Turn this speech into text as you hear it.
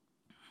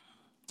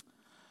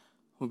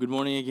Well, good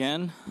morning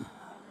again.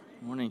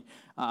 Good morning.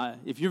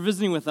 If you're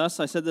visiting with us,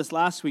 I said this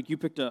last week, you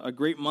picked a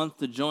great month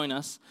to join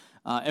us.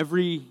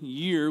 Every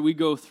year we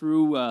go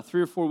through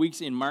 3 or 4 weeks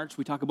in March,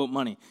 we talk about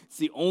money. It's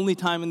the only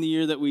time in the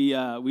year that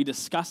we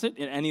discuss it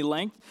at any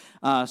length.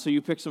 So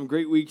you picked some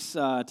great weeks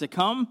to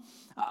come.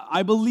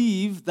 I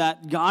believe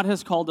that God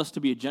has called us to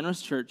be a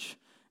generous church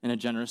and a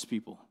generous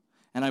people.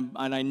 And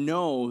I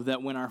know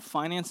that when our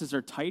finances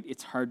are tight,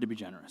 it's hard to be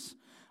generous.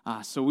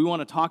 So we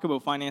want to talk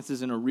about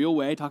finances in a real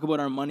way, talk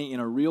about our money in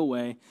a real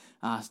way,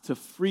 to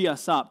free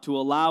us up, to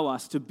allow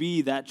us to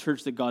be that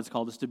church that God's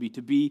called us to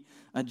be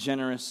a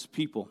generous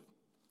people.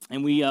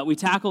 And we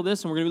tackle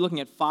this, and we're going to be looking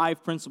at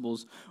 5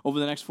 principles over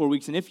the next 4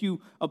 weeks. And if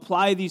you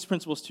apply these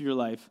principles to your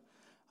life,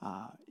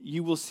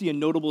 you will see a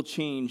notable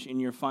change in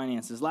your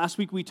finances. Last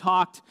week we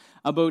talked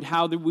about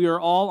how we are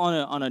all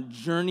on a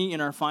journey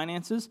in our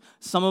finances.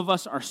 Some of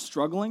us are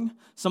struggling.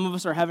 Some of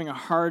us are having a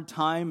hard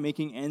time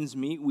making ends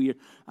meet.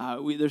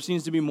 There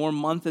seems to be more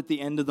month at the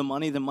end of the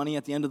money than money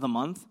at the end of the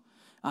month.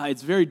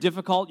 It's very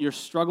difficult. You're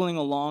struggling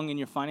along in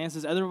your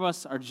finances. Other of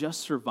us are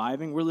just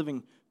surviving. We're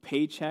living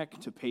paycheck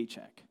to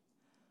paycheck.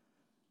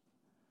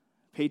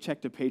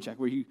 Paycheck to paycheck,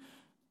 where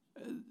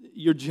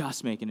you're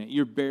just making it.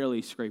 You're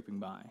barely scraping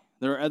by.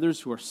 There are others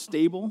who are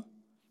stable.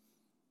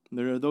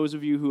 There are those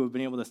of you who have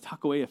been able to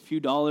tuck away a few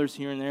dollars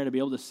here and there to be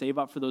able to save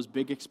up for those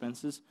big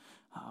expenses.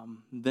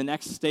 The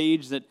next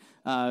stage that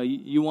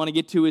you want to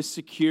get to is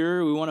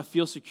secure. We want to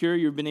feel secure.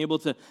 You've been able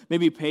to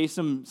maybe pay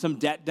some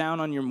debt down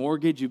on your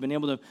mortgage. You've been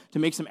able to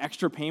make some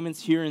extra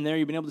payments here and there.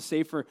 You've been able to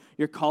save for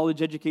your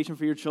college education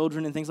for your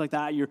children and things like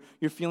that.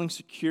 You're feeling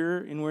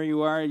secure in where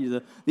you are.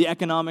 The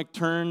economic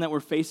turn that we're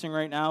facing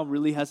right now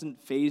really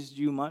hasn't fazed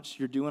you much.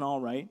 You're doing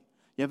all right.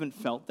 You haven't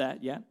felt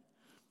that yet.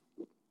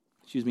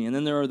 And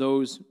then there are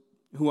those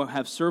who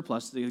have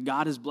surplus.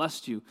 God has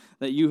blessed you,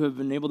 that you have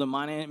been able to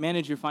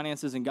manage your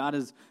finances, and God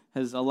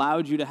has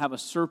allowed you to have a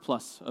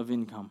surplus of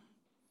income.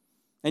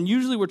 And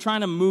usually we're trying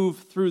to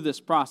move through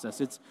this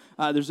process.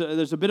 There's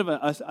a bit of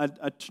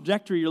a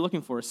trajectory you're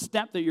looking for, a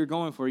step that you're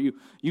going for. You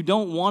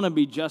don't want to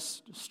be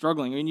just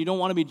struggling, and you don't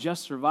want to be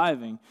just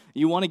surviving.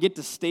 You want to get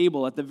to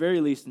stable at the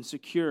very least and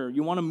secure.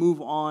 You want to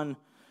move on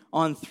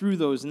through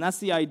those, and that's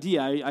the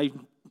idea. I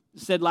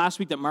said last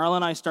week that Marla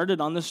and I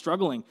started on this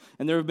struggling,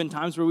 and there have been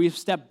times where we've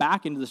stepped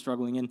back into the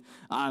struggling, and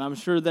I'm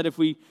sure that if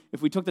we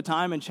took the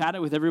time and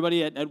chatted with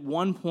everybody at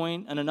one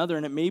point and another,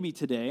 and it may be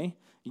today,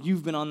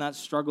 you've been on that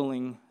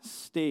struggling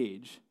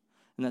stage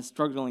and that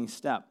struggling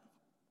step.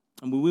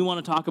 And we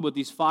want to talk about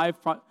these 5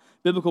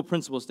 biblical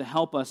principles to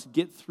help us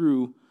get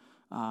through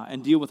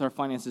and deal with our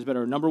finances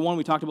better. Number 1,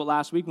 we talked about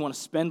last week, we want to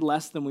spend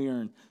less than we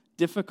earn.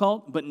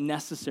 Difficult, but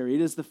necessary.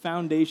 It is the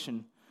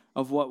foundation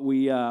of what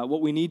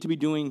we need to be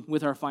doing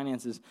with our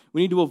finances.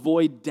 We need to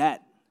avoid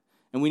debt,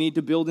 and we need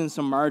to build in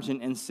some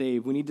margin and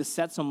save. We need to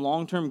set some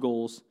long-term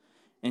goals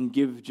and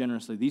give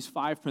generously. These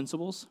 5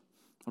 principles,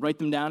 write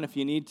them down if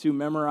you need to,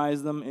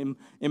 memorize them,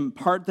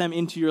 impart them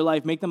into your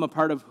life, make them a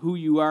part of who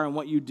you are and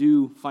what you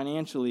do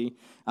financially.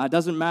 It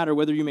doesn't matter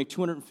whether you make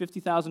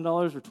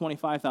 $250,000 or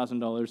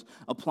 $25,000.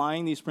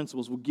 Applying these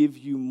principles will give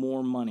you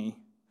more money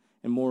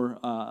and more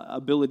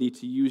ability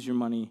to use your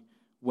money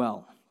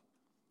well.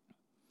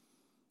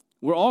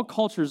 We're all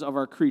cultures of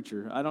our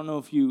creature. I don't know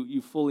if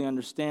you fully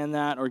understand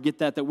that or get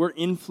that we're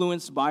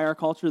influenced by our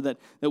culture, that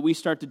we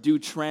start to do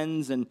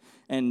trends and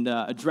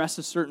address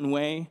a certain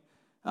way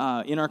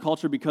in our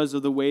culture because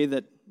of the way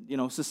that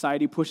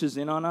society pushes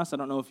in on us. I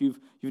don't know if you've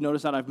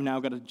noticed that. I've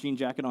now got a jean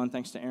jacket on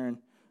thanks to Aaron.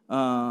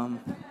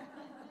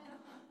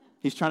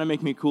 He's trying to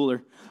make me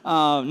cooler.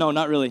 No,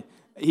 not really.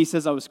 He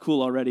says I was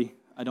cool already.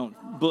 I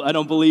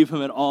don't believe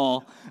him at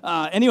all.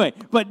 Anyway,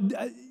 but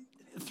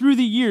through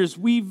the years,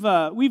 we've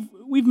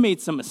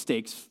made some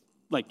mistakes,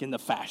 like in the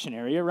fashion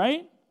area,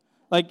 right?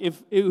 Like,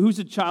 who's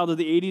a child of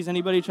the 80s?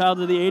 Anybody a child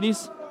of the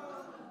 80s?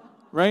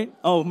 Right?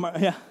 Oh,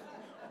 yeah.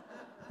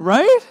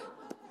 Right?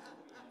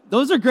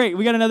 Those are great.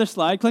 We got another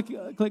slide. Click.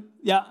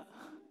 Yeah.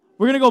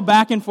 We're going to go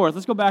back and forth.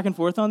 Let's go back and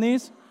forth on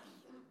these.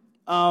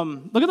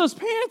 Look at those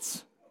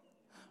pants,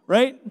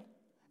 right?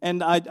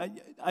 And I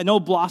know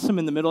Blossom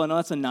in the middle. I know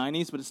that's a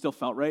 90s, but it still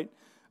felt right.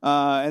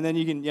 And then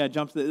you can,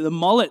 jump to the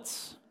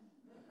mullets.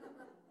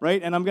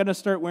 Right, and I'm gonna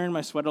start wearing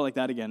my sweater like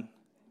that again.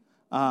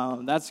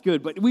 That's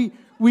good. But we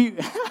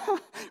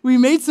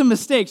made some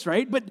mistakes,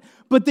 right?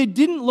 But they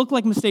didn't look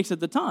like mistakes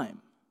at the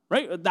time,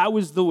 right? That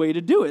was the way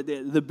to do it.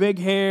 The big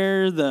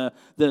hair,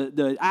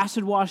 the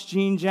acid wash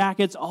jean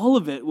jackets, all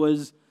of it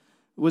was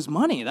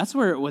money. That's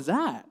where it was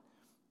at.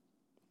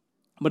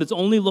 But it's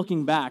only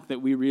looking back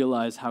that we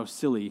realize how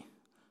silly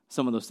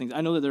some of those things.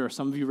 I know that there are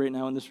some of you right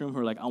now in this room who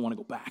are like, I want to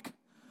go back.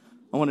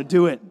 I want to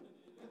do it.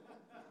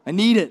 I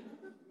need it.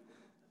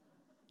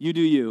 You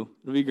do you.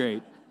 It'll be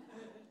great.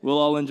 We'll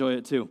all enjoy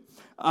it too.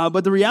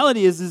 But the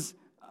reality is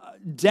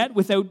debt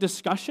without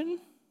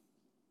discussion,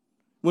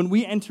 when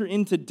we enter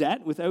into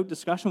debt without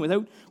discussion,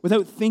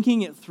 without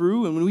thinking it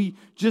through, and when we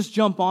just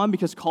jump on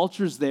because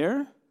culture's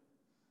there,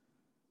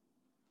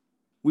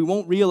 we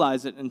won't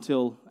realize it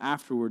until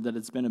afterward that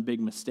it's been a big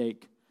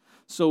mistake.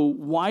 So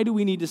why do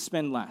we need to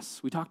spend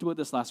less? We talked about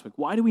this last week.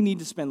 Why do we need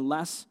to spend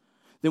less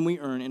than we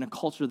earn in a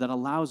culture that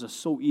allows us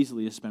so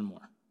easily to spend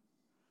more?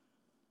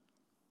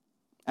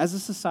 As a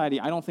society,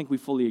 I don't think we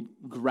fully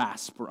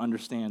grasp or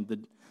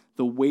understand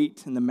the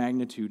weight and the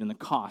magnitude and the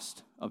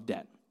cost of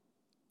debt.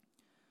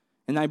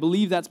 And I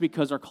believe that's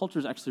because our culture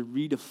has actually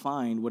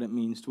redefined what it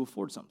means to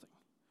afford something.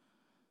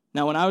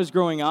 Now, when I was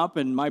growing up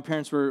and my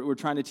parents were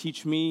trying to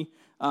teach me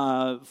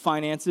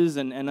finances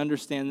and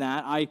understand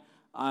that,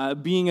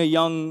 being a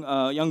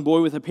young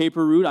boy with a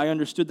paper route, I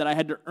understood that I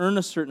had to earn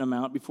a certain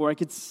amount before I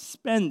could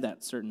spend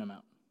that certain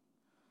amount.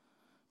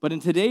 But in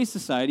today's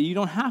society, you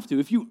don't have to.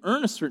 If you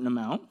earn a certain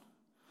amount,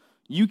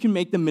 you can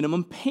make the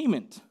minimum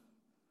payment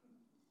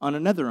on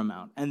another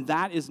amount. And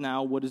that is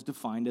now what is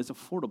defined as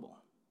affordable.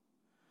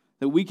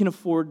 That we can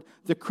afford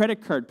the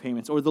credit card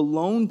payments or the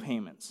loan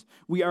payments.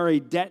 We are a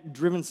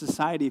debt-driven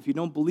society. If you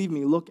don't believe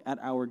me, look at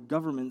our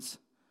government's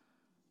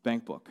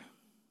bank book.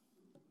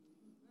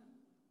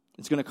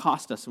 It's going to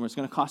cost us, and it's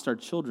going to cost our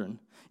children.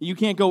 You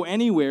can't go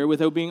anywhere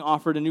without being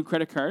offered a new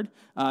credit card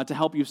to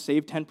help you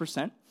save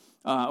 10%.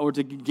 Or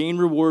to gain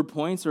reward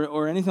points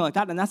or anything like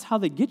that. And that's how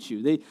they get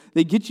you.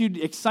 They get you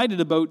excited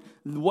about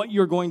what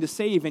you're going to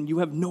save, and you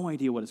have no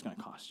idea what it's going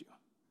to cost you.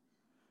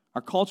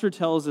 Our culture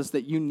tells us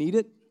that you need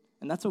it,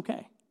 and that's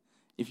okay.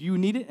 If you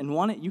need it and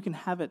want it, you can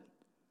have it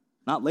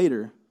not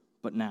later,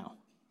 but now.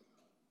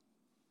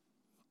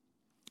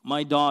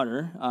 My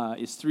daughter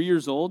is 3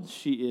 years old.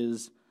 She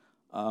is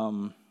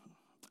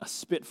a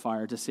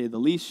spitfire, to say the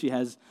least. She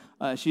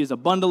is a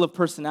bundle of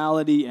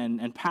personality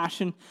and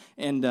passion.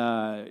 And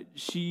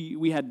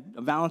we had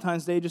a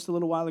Valentine's Day just a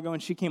little while ago,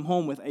 and she came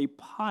home with a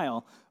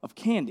pile of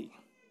candy.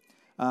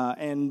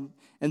 And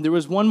there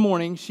was one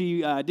morning,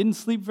 she didn't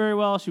sleep very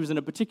well. She was in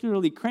a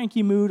particularly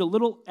cranky mood, a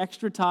little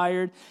extra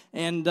tired,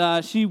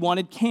 and she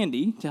wanted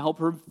candy to help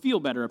her feel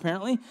better,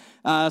 apparently.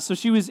 So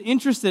she was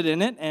interested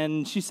in it,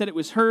 and she said it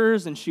was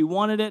hers, and she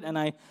wanted it, and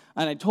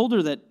I told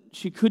her that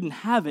she couldn't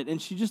have it,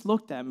 and she just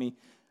looked at me,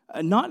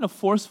 not in a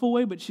forceful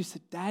way, but she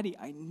said, "Daddy,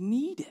 I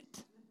need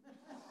it.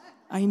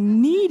 I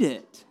need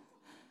it."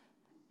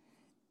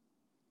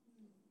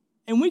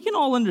 And we can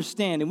all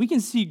understand, and we can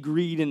see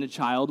greed in a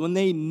child when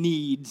they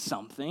need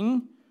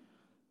something.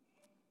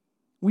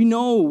 We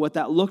know what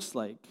that looks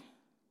like.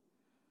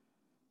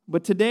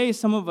 But today,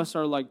 some of us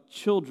are like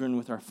children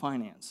with our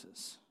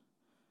finances.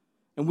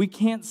 And we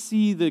can't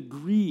see the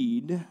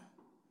greed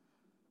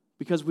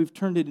because we've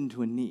turned it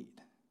into a need.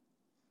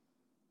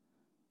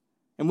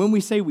 And when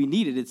we say we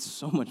need it, it's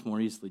so much more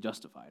easily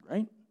justified,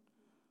 right?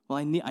 Well,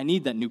 I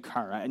need that new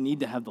car. I need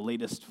to have the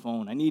latest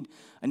phone. I need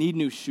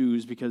new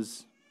shoes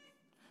because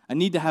I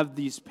need to have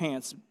these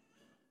pants.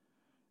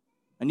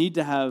 I need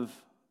to have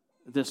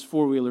this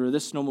four-wheeler or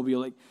this snowmobile.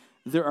 Like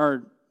there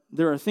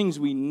are things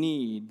we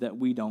need that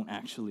we don't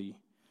actually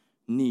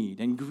need.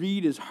 And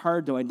greed is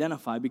hard to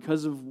identify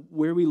because of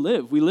where we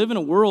live. We live in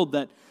a world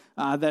that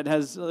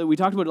has, we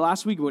talked about it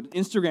last week, about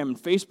Instagram and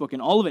Facebook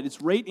and all of it.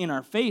 It's right in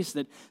our face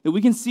that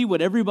we can see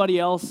what everybody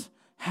else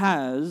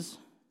has,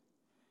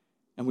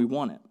 and we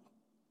want it.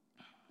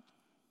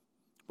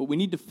 But we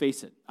need to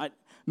face it.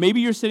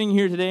 Maybe you're sitting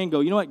here today and go,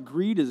 you know what,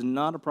 greed is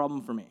not a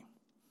problem for me.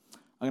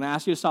 I'm going to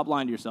ask you to stop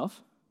lying to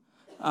yourself,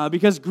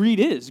 because greed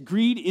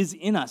is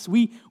in us.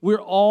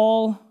 We're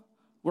all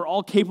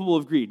capable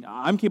of greed.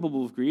 I'm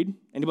capable of greed.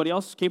 Anybody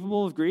else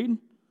capable of greed?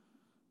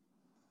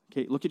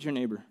 Okay, look at your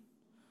neighbor.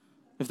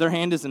 If their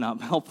hand isn't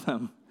up, help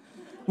them.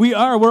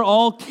 We're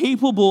all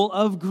capable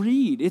of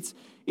greed.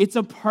 It's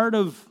a part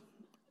of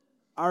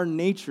our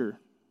nature.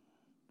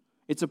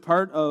 It's a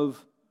part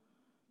of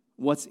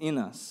what's in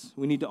us.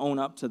 We need to own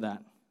up to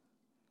that.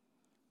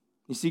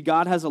 You see,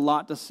 God has a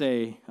lot to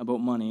say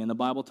about money, and the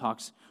Bible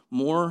talks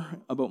more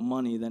about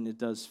money than it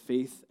does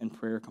faith and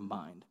prayer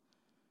combined.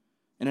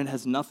 And it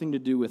has nothing to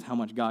do with how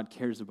much God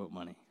cares about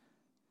money.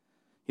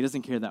 He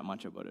doesn't care that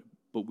much about it,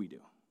 but we do.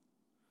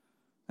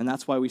 And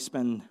that's why we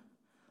spend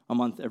a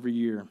month every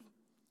year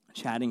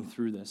chatting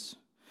through this.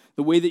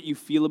 The way that you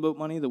feel about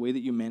money, the way that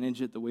you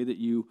manage it, the way that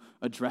you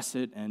address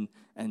it and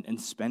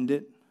spend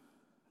it,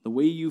 the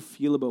way you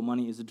feel about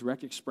money is a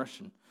direct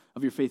expression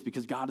of your faith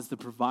because God is the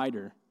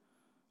provider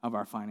of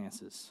our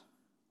finances.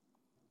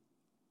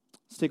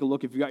 Let's take a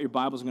look. If you got your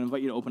Bibles, I'm going to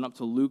invite you to open up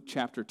to Luke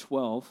chapter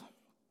 12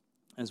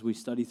 as we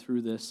study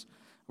through this.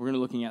 We're going to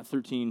be looking at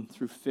 13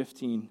 through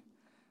 15,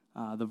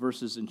 the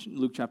verses in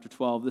Luke chapter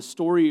 12. This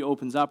story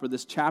opens up, or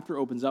this chapter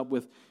opens up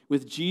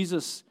with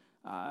Jesus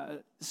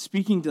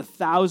speaking to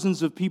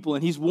thousands of people,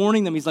 and he's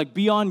warning them. He's like,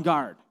 be on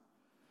guard.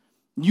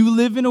 You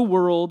live in a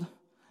world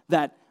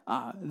that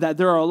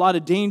there are a lot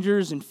of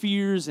dangers and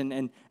fears,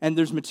 and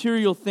there's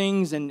material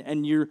things,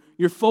 and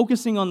you're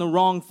focusing on the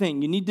wrong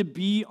thing. You need to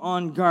be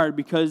on guard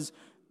because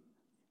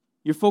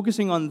you're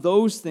focusing on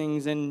those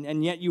things,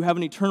 and yet you have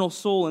an eternal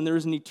soul, and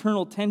there's an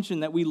eternal tension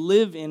that we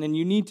live in, and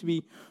you need to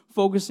be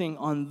focusing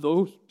on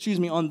those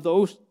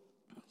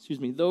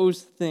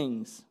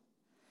things.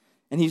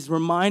 And he's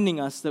reminding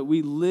us that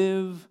we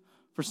live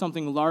for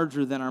something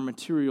larger than our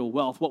material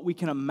wealth, what we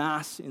can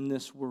amass in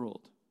this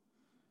world.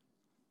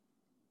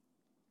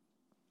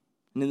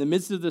 And in the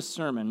midst of this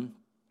sermon,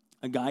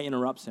 a guy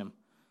interrupts him.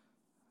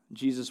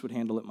 Jesus would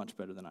handle it much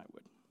better than I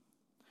would.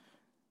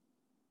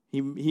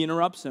 He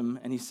interrupts him,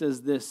 and he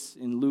says this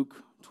in Luke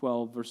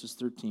 12, verses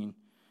 13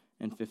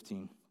 and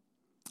 15.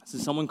 It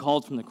says, someone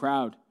called from the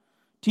crowd,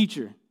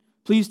 "Teacher,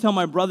 please tell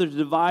my brother to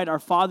divide our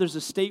father's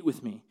estate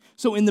with me."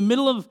 So in the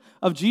middle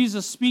of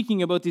Jesus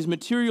speaking about these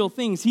material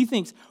things, he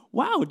thinks,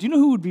 wow, do you know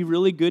who would be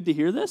really good to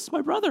hear this?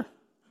 My brother.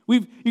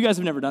 You guys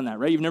have never done that,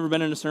 right? You've never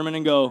been in a sermon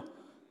and go,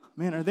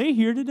 man, are they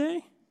here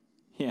today?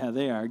 Yeah,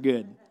 they are.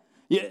 Good.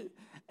 Yeah,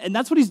 and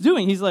that's what he's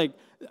doing. He's like,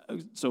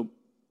 so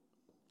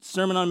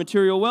sermon on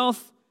material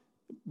wealth.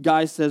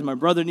 Guy says, my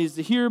brother needs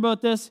to hear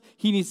about this.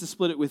 He needs to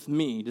split it with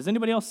me. Does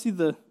anybody else see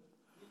the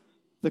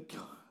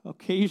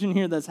occasion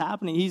here that's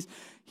happening?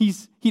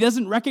 He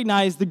doesn't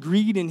recognize the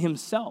greed in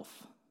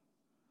himself.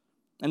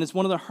 And it's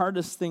one of the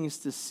hardest things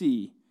to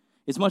see.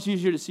 It's much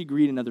easier to see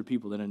greed in other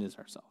people than it is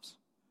ourselves.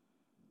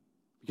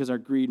 Because our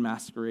greed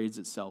masquerades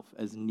itself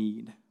as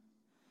need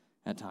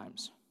at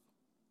times.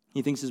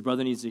 He thinks his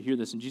brother needs to hear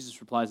this, and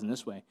Jesus replies in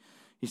this way.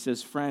 He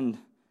says, friend,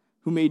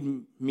 who made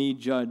me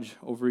judge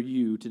over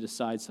you to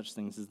decide such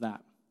things as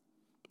that?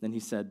 Then he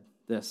said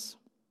this,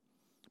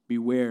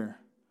 beware,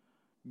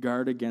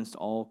 guard against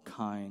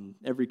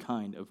every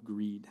kind of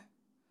greed.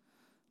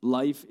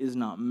 Life is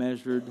not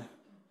measured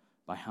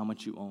by how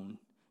much you own.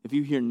 If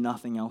you hear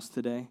nothing else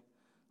today,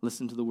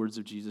 listen to the words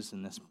of Jesus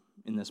in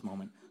this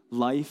moment.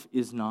 Life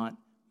is not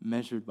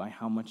measured by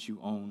how much you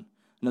own.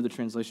 Another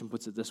translation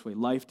puts it this way.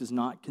 Life does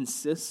not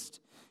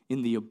consist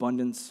in the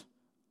abundance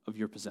of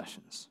your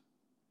possessions.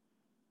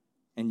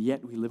 And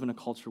yet we live in a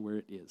culture where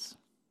it is.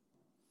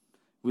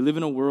 We live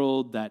in a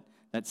world that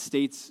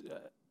states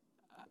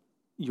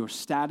your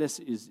status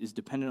is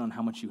dependent on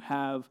how much you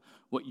have,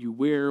 what you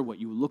wear, what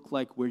you look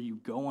like, where you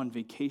go on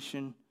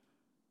vacation,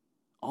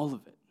 all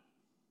of it.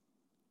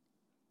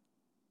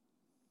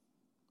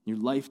 Your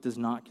life does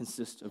not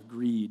consist of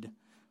greed,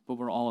 but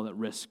we're all at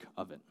risk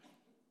of it.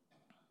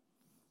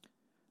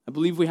 I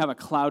believe we have a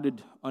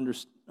clouded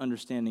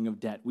understanding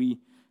of debt. We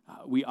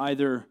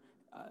either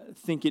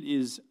think it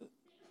is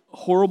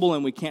horrible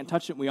and we can't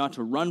touch it, and we ought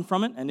to run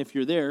from it, and if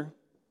you're there,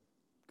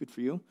 good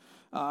for you.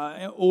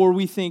 Or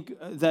we think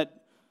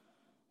that,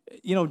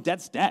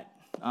 debt's debt.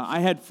 I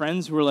had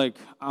friends who were like,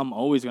 I'm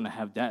always going to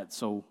have debt,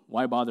 so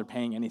why bother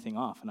paying anything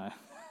off? And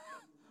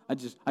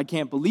I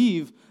can't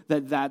believe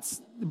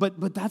that's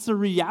a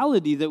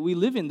reality that we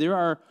live in. There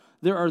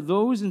are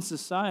those in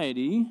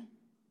society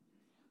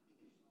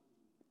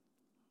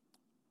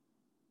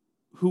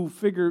who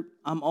figure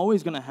I'm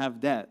always going to have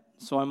debt,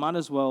 so I might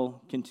as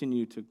well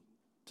continue to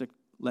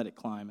let it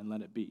climb and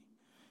let it be.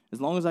 As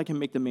long as I can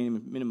make the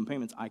minimum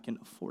payments, I can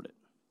afford it.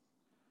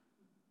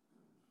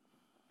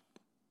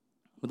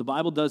 But the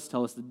Bible does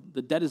tell us that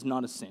the debt is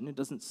not a sin. It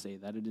doesn't say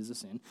that it is a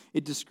sin.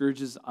 It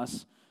discourages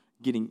us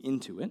getting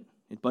into it,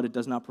 but it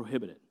does not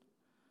prohibit it.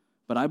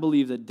 But I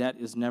believe that debt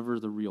is never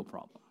the real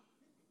problem.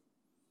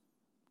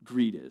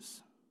 Greed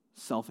is,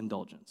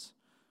 self-indulgence,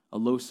 a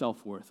low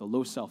self-worth, a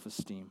low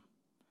self-esteem,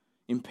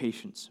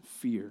 impatience,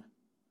 fear.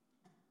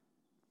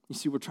 You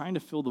see, we're trying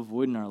to fill the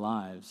void in our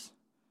lives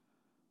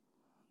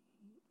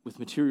with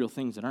material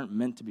things that aren't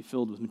meant to be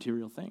filled with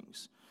material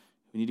things.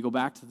 We need to go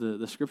back to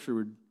the scripture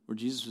where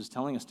Jesus was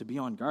telling us to be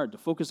on guard, to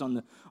focus on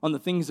the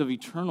things of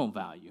eternal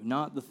value,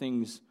 not the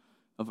things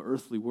of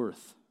earthly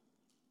worth.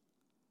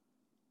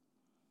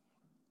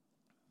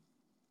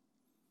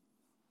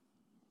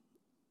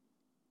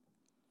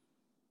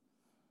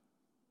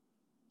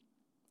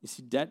 You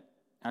see, debt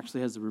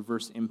actually has the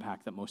reverse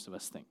impact that most of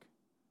us think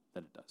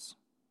that it does.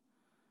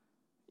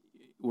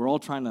 We're all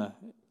trying to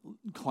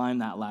climb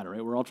that ladder,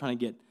 right? We're all trying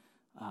to get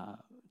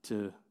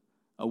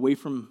away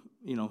from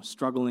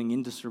struggling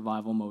into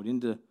survival mode,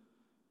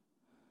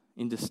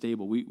 into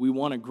stable. We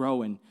want to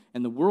grow, and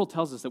the world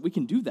tells us that we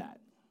can do that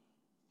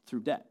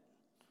through debt,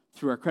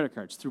 through our credit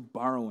cards, through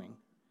borrowing.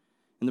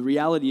 And the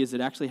reality is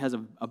it actually has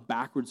a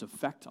backwards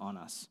effect on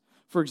us.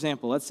 For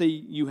example, let's say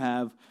you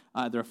have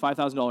either a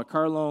 $5,000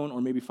 car loan or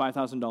maybe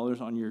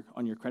 $5,000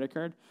 on your credit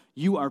card.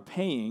 You are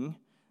paying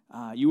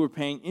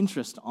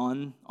interest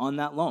on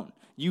that loan.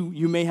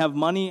 You may have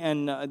money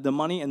and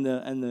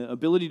the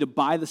ability to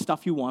buy the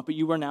stuff you want, but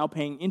you are now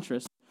paying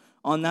interest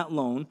on that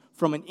loan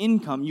from an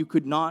income you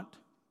could not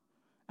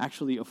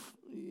actually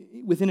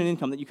within an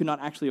income that you could not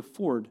actually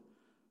afford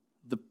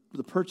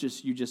the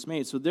purchase you just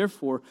made. So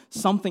therefore,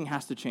 something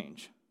has to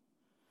change,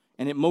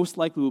 and it most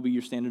likely will be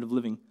your standard of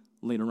living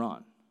later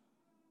on.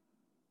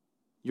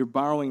 You're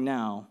borrowing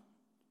now,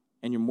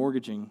 and you're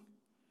mortgaging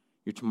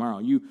your tomorrow.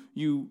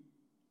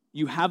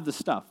 You have the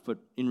stuff, but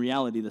in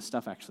reality, the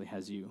stuff actually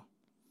has you.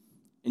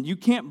 And you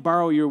can't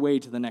borrow your way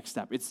to the next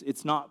step.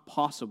 It's not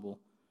possible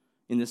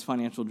in this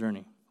financial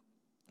journey.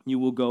 You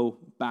will go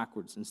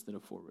backwards instead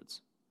of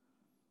forwards.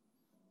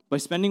 By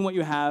spending what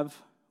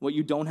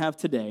you don't have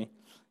today,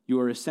 you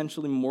are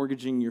essentially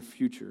mortgaging your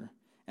future,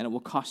 and it will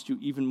cost you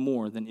even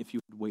more than if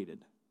you had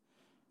waited.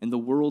 And the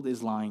world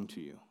is lying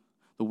to you.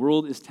 The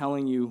world is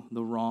telling you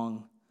the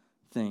wrong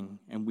thing,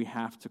 and we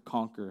have to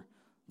conquer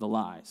the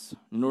lies.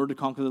 In order to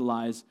conquer the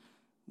lies,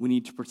 We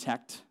need to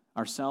protect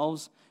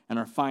ourselves and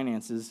our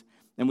finances,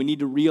 and we need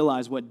to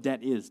realize what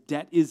debt is.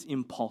 Debt is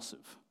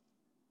impulsive.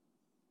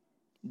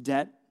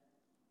 Debt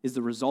is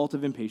the result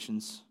of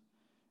impatience,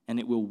 and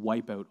it will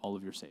wipe out all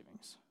of your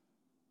savings.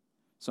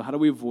 So how do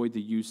we avoid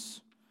the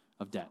use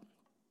of debt?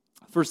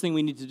 First thing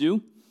we need to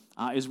do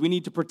is we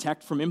need to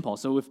protect from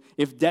impulse. So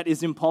if debt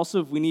is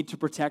impulsive, we need to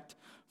protect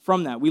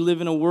from that. We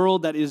live in a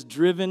world that is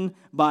driven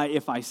by,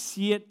 if I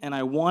see it and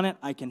I want it,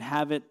 I can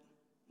have it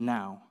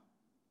now.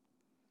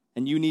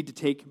 And you need to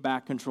take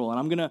back control. And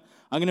I'm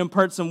gonna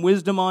impart some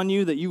wisdom on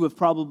you that you have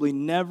probably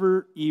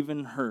never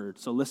even heard.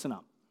 So listen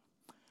up.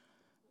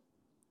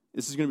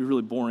 This is going to be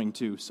really boring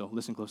too, so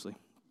listen closely.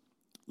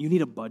 You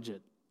need a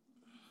budget.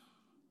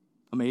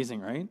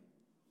 Amazing, right?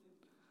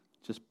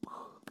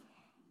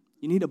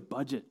 You need a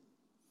budget.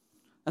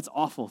 That's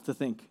awful to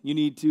think. You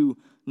need to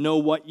know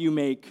what you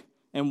make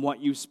and what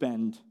you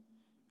spend,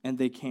 and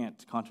they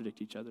can't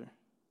contradict each other.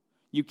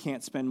 You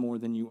can't spend more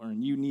than you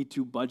earn. You need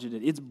to budget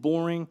it. It's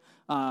boring.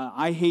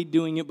 I hate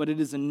doing it, but it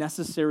is a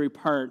necessary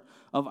part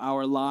of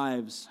our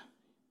lives.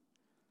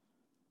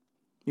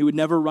 You would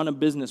never run a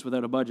business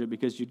without a budget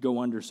because you'd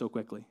go under so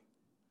quickly.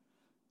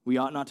 We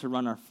ought not to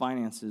run our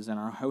finances and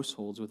our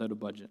households without a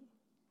budget.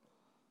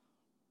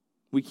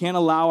 We can't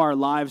allow our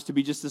lives to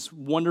be just this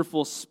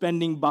wonderful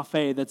spending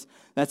buffet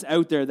that's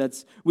out there.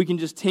 We can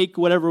just take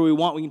whatever we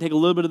want. We can take a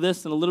little bit of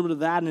this and a little bit of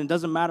that, and it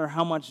doesn't matter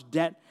how much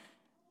debt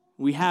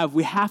we have.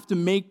 We have to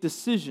make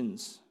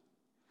decisions.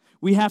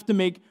 We have to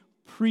make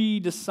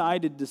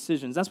pre-decided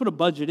decisions. That's what a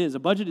budget is. A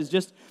budget is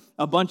just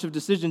a bunch of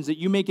decisions that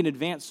you make in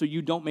advance so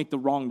you don't make the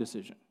wrong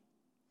decision.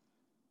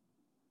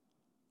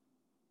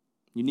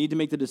 You need to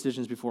make the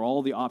decisions before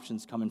all the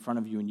options come in front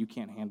of you and you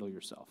can't handle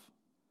yourself.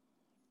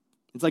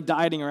 It's like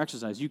dieting or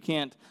exercise. You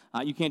can't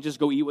just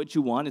go eat what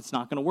you want. It's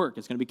not going to work.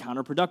 It's going to be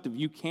counterproductive.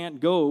 You can't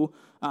go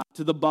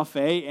to the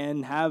buffet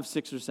and have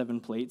 6 or 7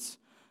 plates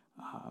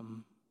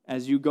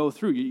as you go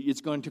through.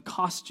 It's going to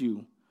cost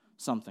you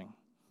something.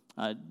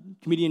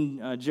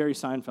 Comedian Jerry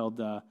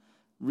Seinfeld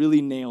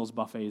really nails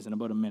buffets in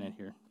about a minute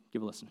here.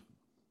 Give a listen.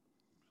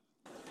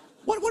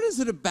 What is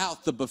it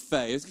about the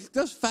buffet? It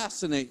does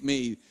fascinate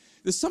me.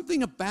 There's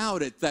something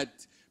about it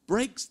that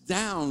breaks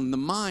down the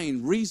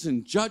mind,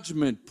 reason,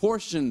 judgment,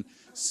 portion,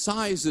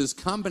 sizes,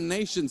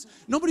 combinations.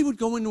 Nobody would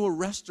go into a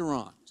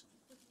restaurant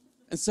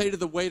and say to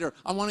the waiter,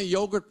 I want a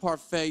yogurt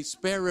parfait,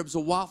 spare ribs, a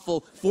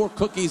waffle, 4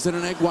 cookies, and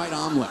an egg white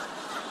omelet.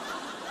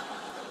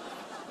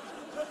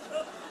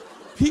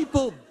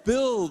 People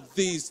build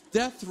these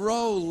death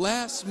row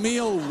last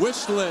meal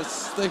wish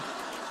lists.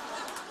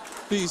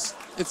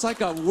 It's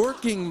like a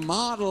working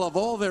model of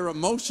all their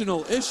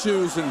emotional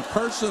issues and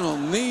personal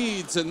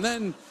needs, and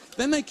then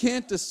they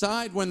can't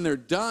decide when they're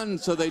done,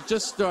 so they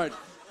just start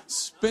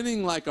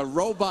spinning like a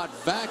robot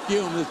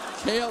vacuum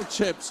with kale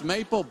chips,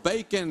 maple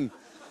bacon.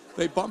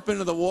 They bump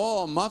into the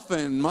wall,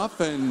 muffin,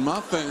 muffin,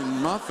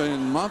 muffin,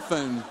 muffin,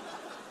 muffin.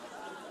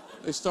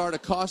 They start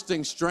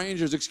accosting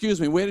strangers.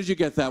 Excuse me, where did you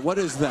get that? What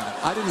is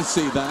that? I didn't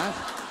see that.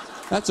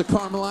 That's a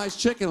caramelized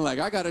chicken leg.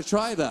 I got to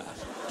try that.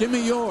 Give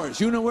me yours.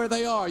 You know where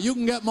they are. You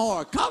can get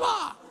more. Come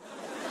on!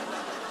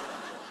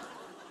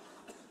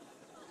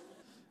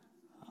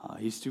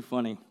 He's too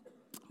funny.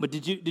 But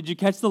did you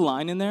catch the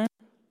line in there?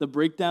 The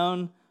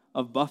breakdown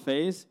of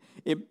buffets?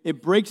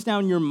 It breaks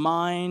down your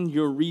mind,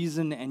 your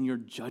reason, and your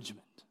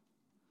judgment.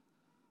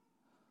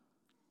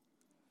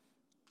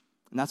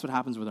 And that's what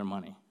happens with our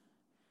money.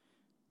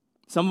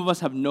 Some of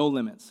us have no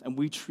limits, and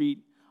we treat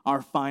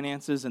our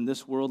finances in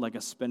this world like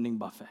a spending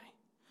buffet.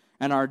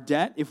 And our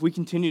debt, if we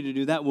continue to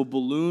do that, will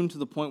balloon to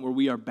the point where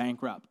we are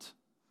bankrupt.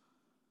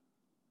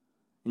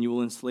 And you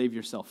will enslave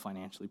yourself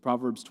financially.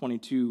 Proverbs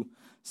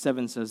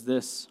 22:7 says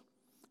this,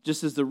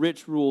 just as the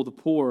rich rule the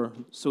poor,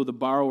 so the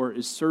borrower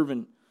is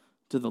servant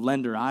to the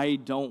lender. I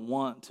don't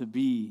want to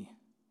be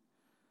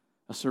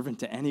a servant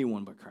to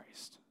anyone but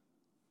Christ.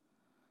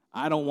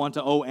 I don't want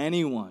to owe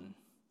anyone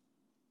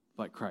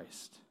but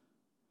Christ.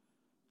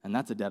 And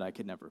that's a debt I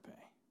could never pay.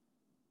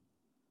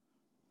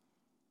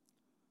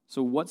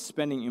 So what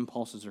spending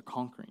impulses are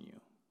conquering you?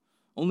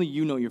 Only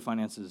you know your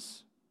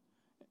finances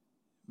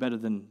better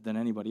than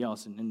anybody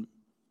else, and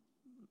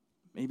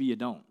maybe you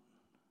don't.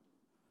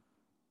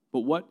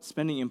 But what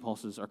spending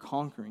impulses are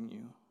conquering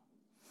you?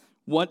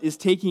 What is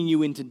taking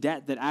you into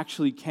debt that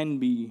actually can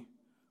be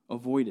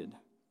avoided?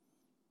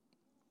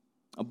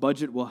 A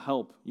budget will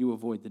help you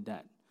avoid the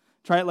debt.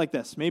 Try it like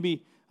this.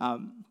 Maybe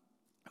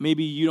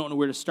you don't know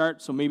where to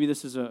start, so maybe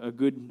this is a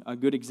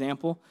good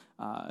example.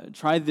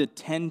 Try the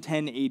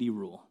 10-10-80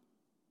 rule.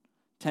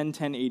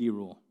 10-10-80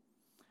 rule.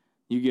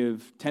 You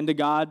give 10 to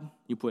God,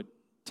 you put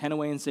 10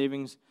 away in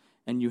savings,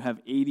 and you have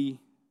 80%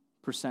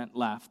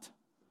 left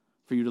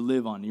for you to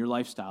live on, your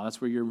lifestyle. That's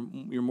where your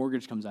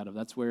mortgage comes out of.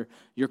 That's where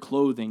your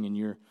clothing and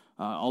your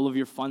all of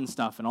your fun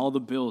stuff and all the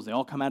bills, they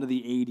all come out of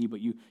the 80,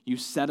 but you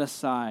set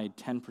aside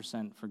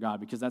 10% for God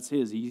because that's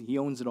His. He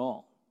owns it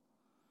all.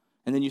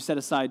 And then you set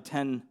aside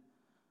 10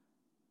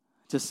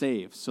 to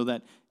save so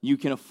that you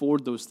can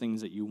afford those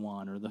things that you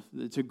want, or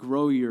to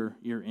grow your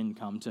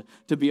income,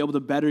 to be able to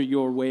better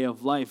your way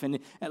of life. And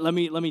let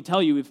me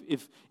tell you,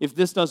 if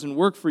this doesn't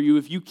work for you,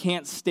 if you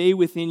can't stay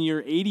within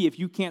your 80, if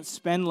you can't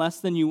spend less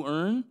than you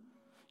earn,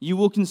 you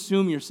will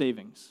consume your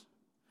savings.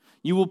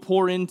 You will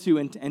pour into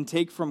and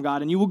take from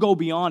God, and you will go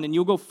beyond, and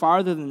you'll go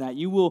farther than that.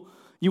 You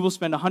will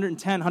spend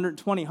 110,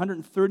 120,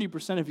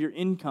 130% of your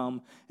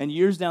income, and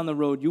years down the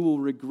road, you will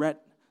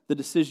regret the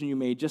decision you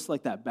made, just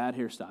like that bad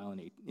hairstyle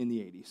in the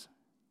 80s,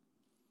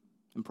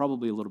 and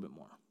probably a little bit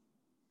more.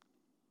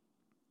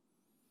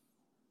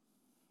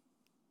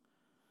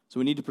 So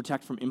we need to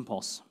protect from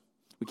impulse.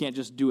 We can't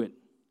just do it,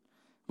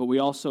 but we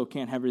also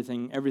can't have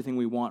everything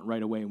we want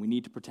right away. We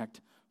need to protect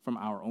from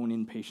our own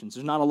impatience.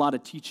 There's not a lot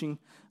of teaching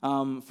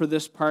for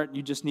this part.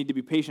 You just need to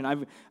be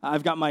patient.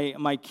 I've got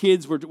my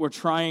kids. We're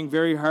trying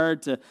very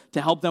hard to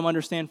help them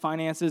understand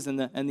finances and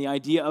the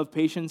idea of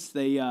patience.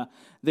 They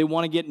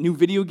want to get new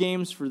video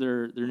games for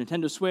their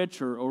Nintendo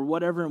Switch or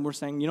whatever, and we're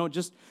saying,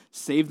 just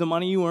save the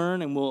money you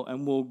earn and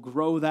we'll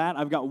grow that.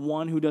 I've got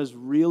one who does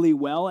really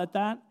well at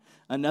that.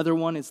 Another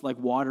one is like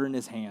water in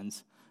his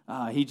hands.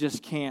 He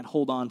just can't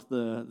hold on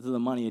to the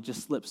money. It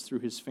just slips through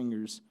his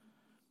fingers.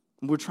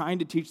 We're trying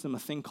to teach them a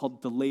thing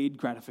called delayed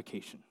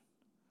gratification.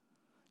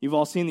 You've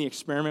all seen the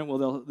experiment where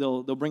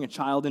they'll bring a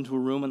child into a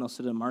room and they'll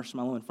sit a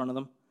marshmallow in front of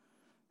them,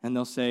 and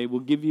they'll say,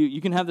 "We'll give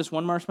you can have this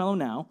one marshmallow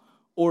now,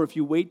 or if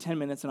you wait 10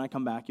 minutes and I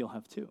come back, you'll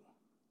have 2."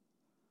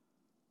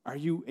 Are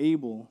you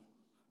able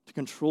to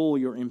control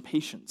your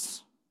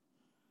impatience?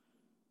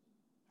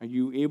 Are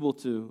you able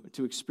to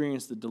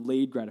experience the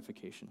delayed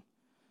gratification?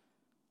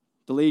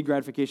 Delayed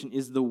gratification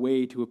is the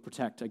way to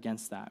protect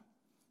against that.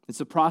 It's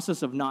a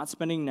process of not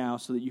spending now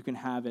so that you can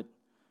have it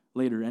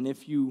later. And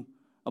if you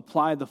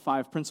apply the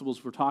 5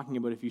 principles we're talking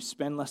about, if you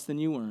spend less than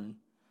you earn,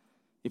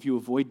 if you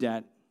avoid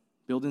debt,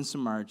 build in some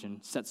margin,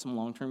 set some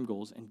long-term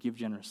goals, and give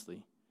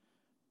generously,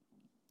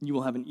 you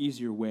will have an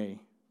easier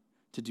way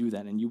to do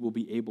that, and you will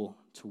be able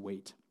to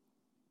wait.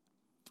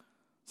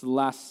 So the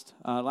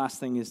last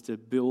thing is to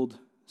build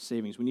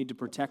savings. We need to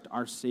protect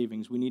our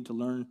savings. We need to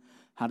learn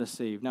how to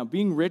save. Now,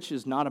 being rich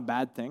is not a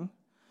bad thing.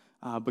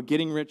 But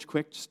getting rich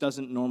quick just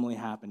doesn't normally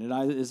happen. It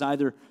is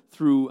either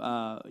through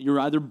you're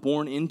either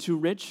born into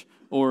rich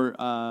or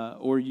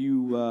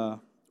you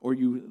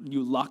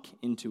luck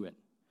into it.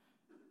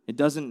 It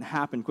doesn't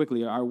happen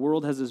quickly. Our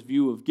world has this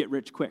view of get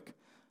rich quick.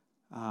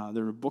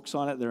 There are books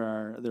on it. There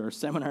are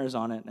seminars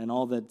on it, and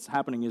all that's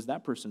happening is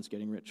that person's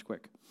getting rich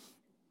quick.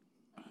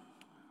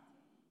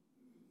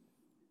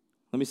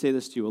 Let me say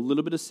this to you: a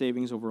little bit of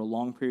savings over a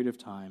long period of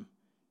time,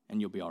 and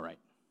you'll be all right.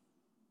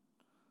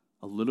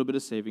 A little bit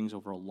of savings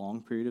over a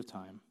long period of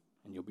time,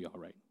 and you'll be all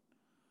right.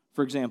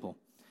 For example,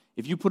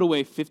 if you put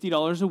away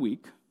 $50 a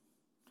week,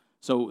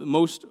 so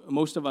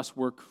most of us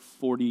work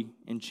 40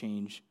 and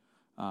change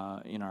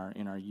in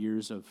our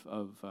years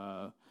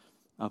of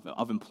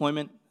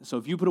employment. So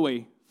if you put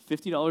away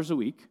 $50 a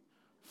week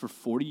for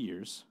 40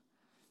 years,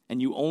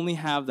 and you only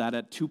have that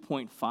at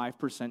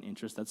 2.5%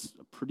 interest, that's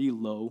a pretty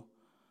low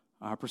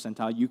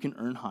percentile. You can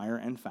earn higher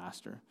and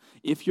faster.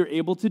 If you're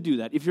able to do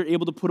that, if you're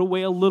able to put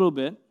away a little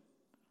bit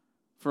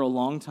for a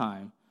long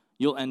time,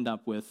 you'll end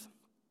up with,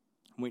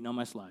 I'm waiting on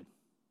my slide,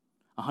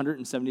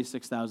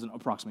 $176,000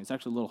 approximately. It's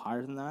actually a little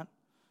higher than that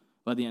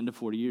by the end of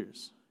 40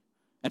 years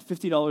at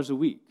 $50 a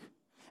week.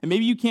 And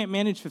maybe you can't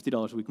manage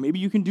 $50 a week. Maybe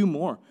you can do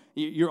more.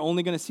 You're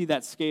only going to see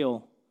that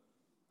scale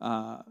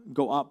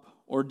go up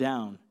or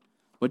down,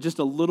 but just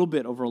a little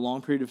bit over a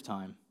long period of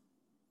time,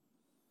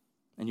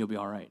 and you'll be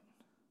all right.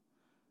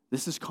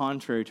 This is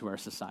contrary to our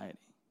society.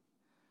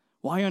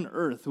 Why on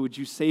earth would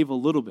you save a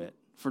little bit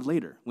for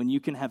later when you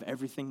can have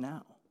everything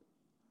now?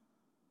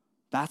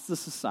 That's the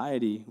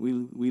society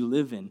we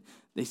live in.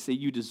 They say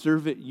you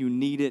deserve it, you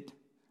need it,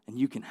 and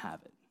you can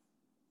have it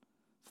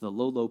for the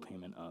low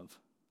payment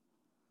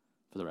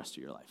for the rest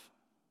of your life.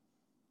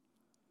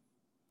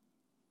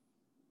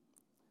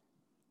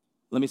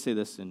 Let me say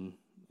this in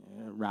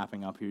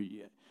wrapping up here.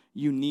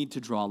 You need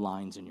to draw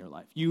lines in your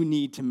life. You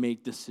need to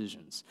make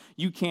decisions.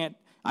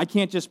 I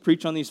can't just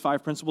preach on these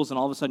 5 principles and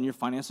all of a sudden your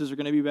finances are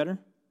going to be better.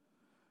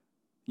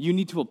 You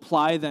need to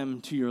apply them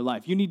to your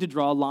life. You need to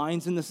draw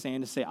lines in the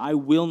sand to say, I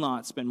will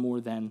not spend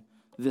more than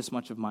this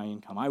much of my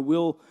income. I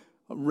will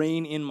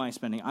rein in my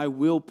spending. I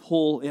will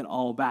pull it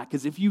all back.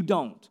 Because if you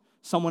don't,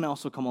 someone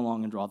else will come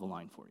along and draw the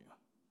line for you.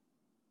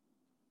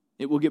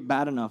 It will get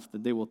bad enough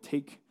that they will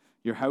take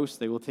your house.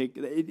 They will take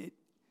it.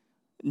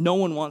 No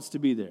one wants to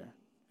be there,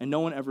 and no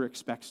one ever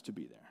expects to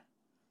be there.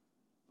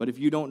 But if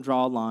you don't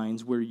draw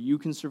lines where you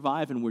can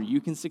survive and where you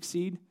can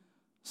succeed,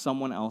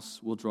 someone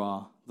else will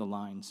draw the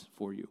lines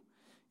for you.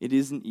 It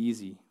isn't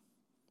easy,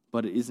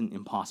 but it isn't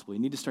impossible. You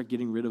need to start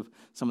getting rid of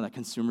some of that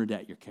consumer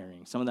debt you're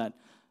carrying, some of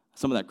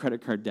that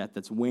credit card debt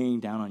that's weighing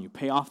down on you.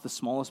 Pay off the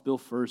smallest bill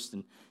first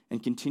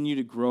and continue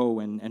to grow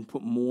and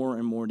put more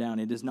and more down.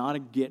 It is not a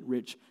get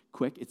rich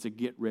quick, it's a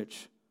get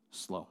rich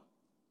slow.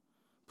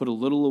 Put a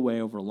little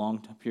away over a long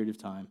period of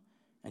time,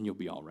 and you'll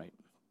be all right.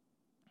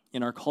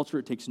 In our culture,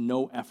 it takes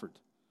no effort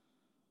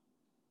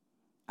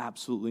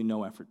absolutely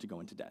no effort to go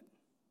into debt.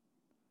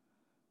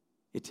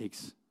 It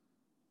takes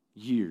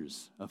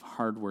years of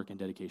hard work and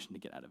dedication to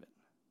get out of it.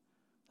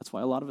 That's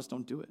why a lot of us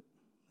don't do it.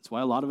 That's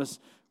why a lot of us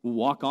will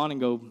walk on and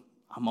go,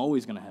 I'm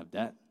always going to have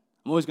debt.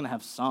 I'm always going to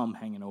have some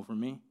hanging over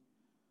me.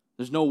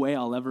 There's no way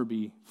I'll ever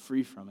be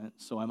free from it,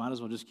 so I might as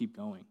well just keep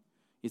going.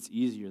 It's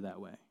easier that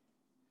way.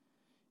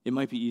 It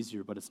might be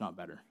easier, but it's not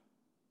better.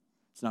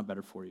 It's not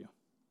better for you.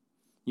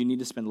 You need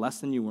to spend less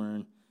than you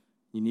earn.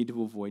 You need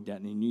to avoid debt,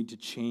 and you need to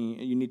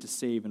change. You need to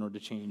save in order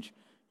to change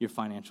your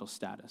financial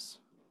status.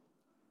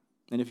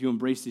 And if you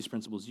embrace these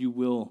principles, you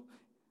will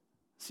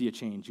see a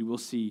change. You will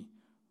see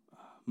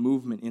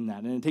movement in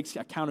that. And it takes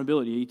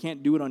accountability. You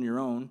can't do it on your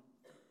own.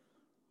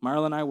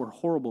 Marla and I were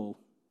horrible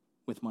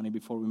with money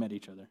before we met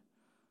each other.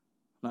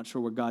 I'm not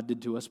sure what God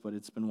did to us, but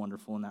it's been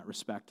wonderful in that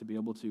respect to be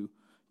able to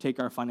take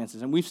our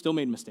finances. And we've still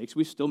made mistakes.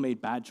 We've still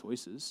made bad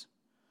choices.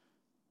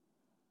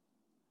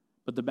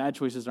 But the bad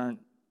choices aren't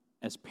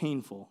as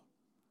painful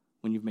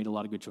when you've made a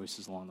lot of good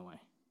choices along the way.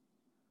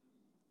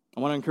 I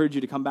want to encourage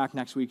you to come back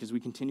next week as we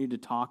continue to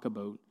talk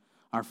about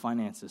our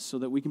finances so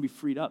that we can be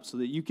freed up, so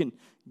that you can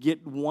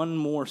get one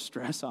more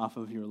stress off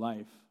of your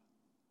life.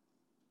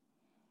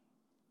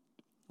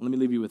 Let me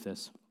leave you with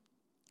this.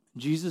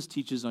 Jesus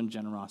teaches on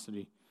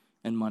generosity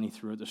and money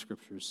throughout the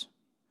scriptures,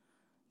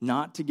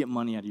 not to get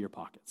money out of your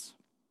pockets.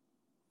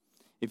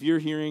 If you're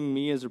hearing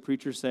me as a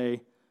preacher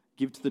say,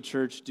 give to the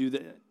church, do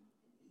that,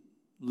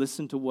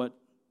 listen to what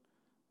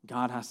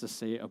God has to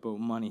say about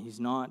money. He's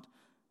not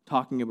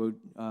talking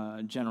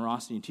about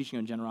generosity and teaching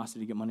on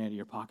generosity to get money out of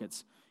your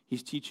pockets.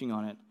 He's teaching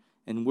on it,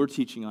 and we're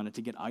teaching on it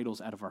to get idols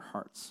out of our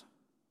hearts.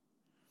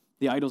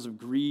 The idols of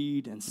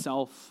greed and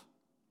self,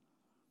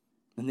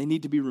 and they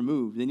need to be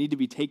removed. They need to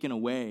be taken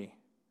away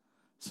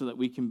so that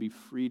we can be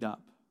freed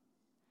up.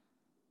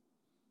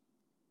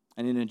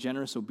 And in a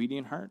generous,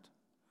 obedient heart,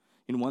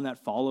 in one that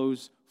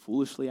follows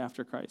foolishly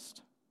after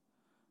Christ,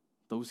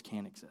 those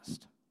can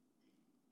exist.